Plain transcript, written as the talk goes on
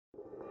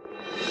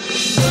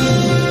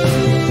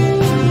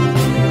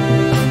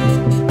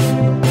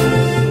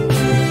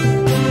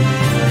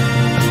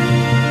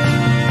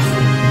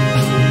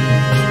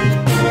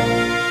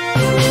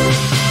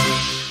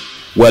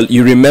Well,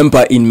 you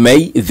remember in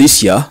May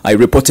this year, I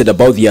reported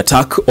about the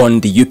attack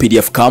on the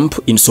UPDF camp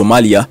in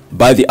Somalia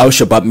by the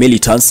alshabab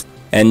militants,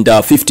 and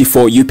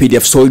 54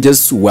 UPDF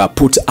soldiers were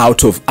put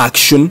out of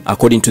action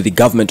according to the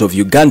government of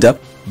Uganda.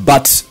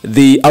 But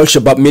the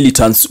alshabab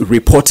militants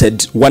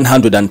reported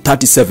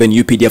 137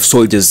 UPDF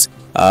soldiers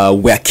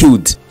were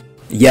killed.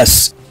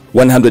 Yes,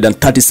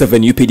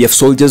 137 UPDF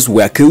soldiers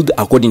were killed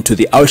according to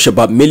the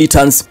alshabab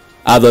militants.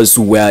 Others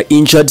were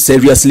injured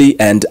seriously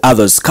and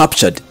others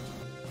captured.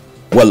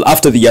 Well,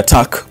 after the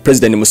attack,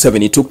 President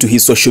Museveni took to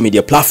his social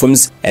media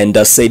platforms and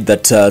said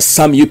that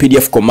some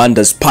UPDF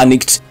commanders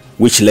panicked,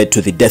 which led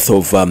to the death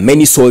of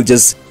many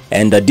soldiers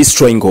and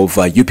destroying of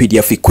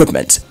UPDF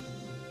equipment.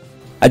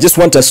 I just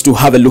want us to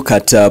have a look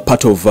at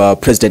part of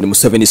President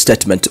Museveni's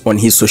statement on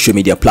his social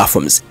media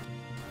platforms.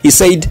 He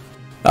said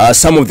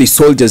some of the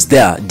soldiers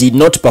there did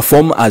not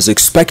perform as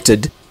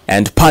expected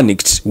and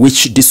panicked,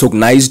 which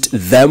disorganized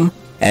them,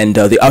 and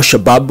the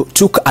Al-Shabaab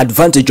took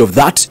advantage of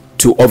that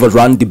to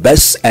overrun the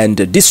base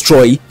and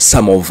destroy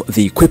some of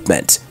the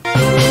equipment.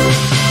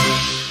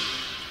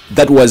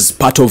 That was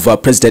part of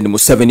President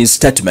Museveni's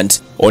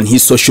statement on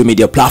his social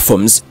media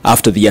platforms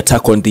after the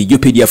attack on the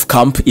UPDF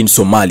camp in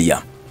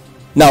Somalia.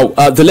 Now,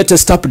 the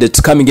latest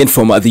update coming in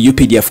from the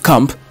UPDF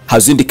camp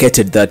has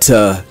indicated that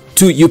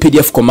 2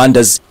 UPDF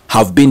commanders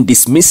have been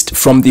dismissed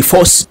from the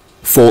force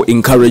for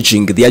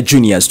encouraging their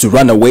juniors to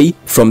run away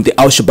from the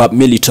Al-Shabaab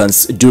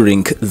militants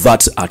during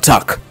that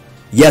attack.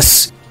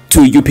 Yes,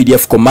 2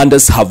 UPDF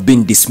commanders have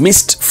been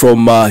dismissed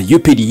from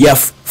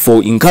UPDF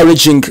for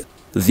encouraging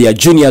their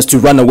juniors to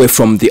run away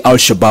from the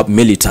Al-Shabaab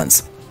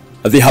militants.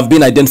 They have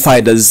been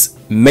identified as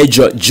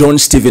Major John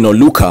Stephen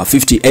Oluka,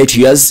 58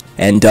 years,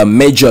 and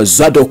Major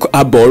Zadok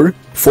Abor,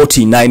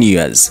 49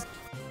 years.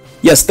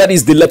 Yes, that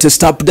is the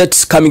latest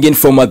update coming in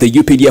from the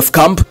UPDF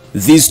camp.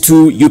 These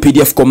 2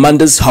 UPDF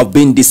commanders have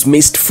been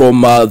dismissed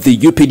from the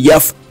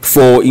UPDF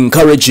for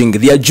encouraging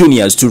their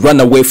juniors to run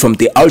away from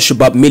the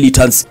Al-Shabaab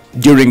militants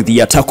during the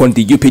attack on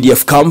the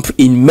UPDF camp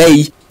in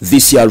May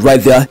this year,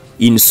 right there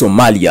in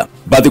Somalia.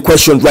 But the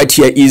question right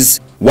here is,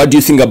 what do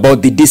you think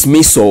about the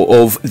dismissal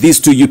of these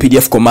 2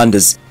 UPDF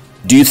commanders?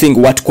 Do you think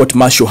what Court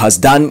Martial has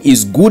done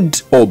is good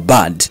or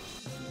bad?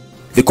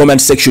 The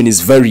comment section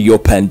is very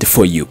open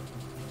for you.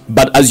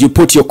 But as you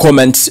put your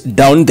comments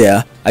down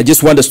there, I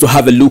just want us to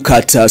have a look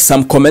at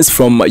some comments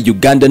from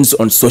Ugandans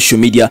on social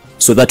media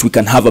so that we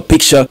can have a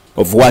picture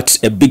of what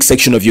a big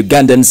section of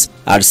Ugandans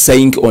are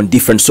saying on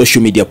different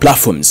social media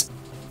platforms.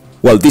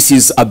 Well, this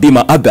is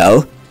Abima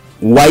Abel.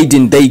 Why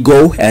didn't they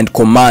go and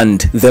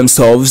command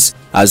themselves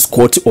as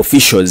court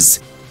officials?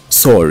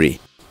 Sorry.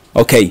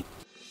 Okay,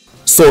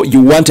 so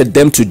you wanted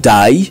them to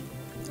die?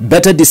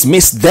 Better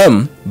dismiss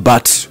them,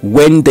 but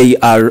when they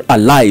are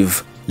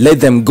alive, let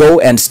them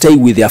go and stay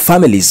with their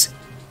families.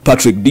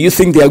 Patrick, do you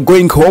think they are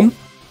going home?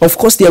 Of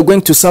course they are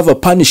going to serve a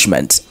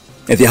punishment.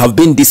 They have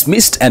been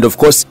dismissed, and of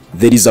course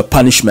there is a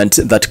punishment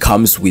that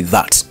comes with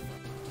that.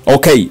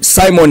 Okay,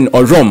 Simon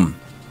Orom.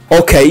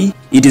 Okay,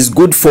 it is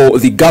good for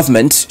the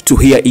government to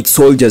hear its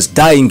soldiers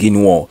dying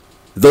in war.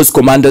 Those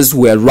commanders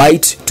were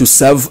right to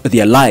serve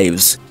their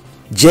lives.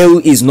 Jail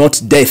is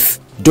not death.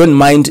 Don't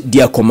mind,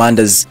 dear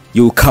commanders.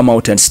 You'll come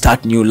out and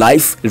start new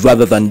life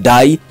rather than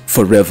die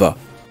forever.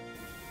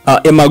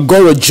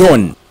 Emagoro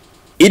John.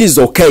 It is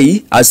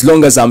okay as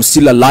long as I'm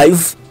still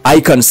alive. I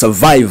can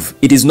survive.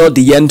 It is not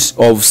the end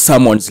of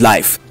someone's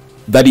life.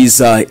 That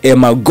is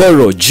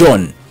Emagoro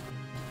John.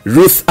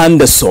 Ruth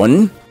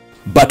Anderson.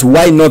 But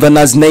why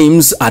Northerners'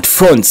 names at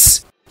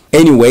fronts?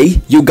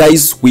 Anyway, you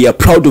guys, we are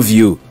proud of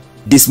you.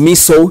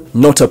 Dismissal,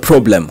 not a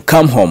problem.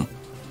 Come home.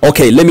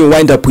 Okay, let me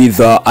wind up with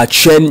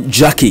Achen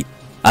Jackie.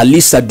 At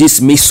least a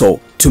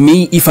dismissal. To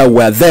me, if I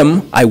were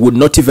them, I would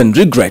not even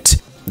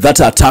regret. That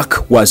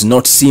attack was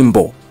not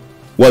simple.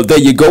 Well, there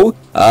you go.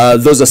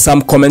 Those are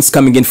some comments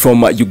coming in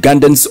from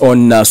Ugandans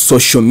on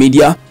social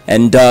media,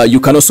 and you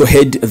can also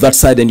head that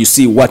side and you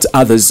see what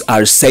others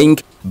are saying.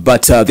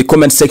 But the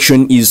comment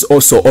section is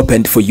also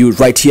opened for you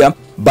right here.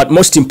 But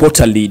most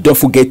importantly, don't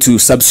forget to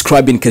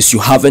subscribe in case you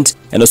haven't,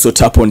 and also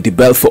tap on the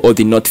bell for all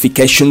the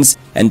notifications.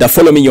 And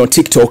follow me on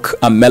TikTok.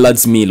 I'm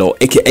Melads Milo,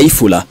 aka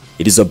Fula.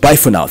 It is a bye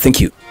for now. Thank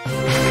you.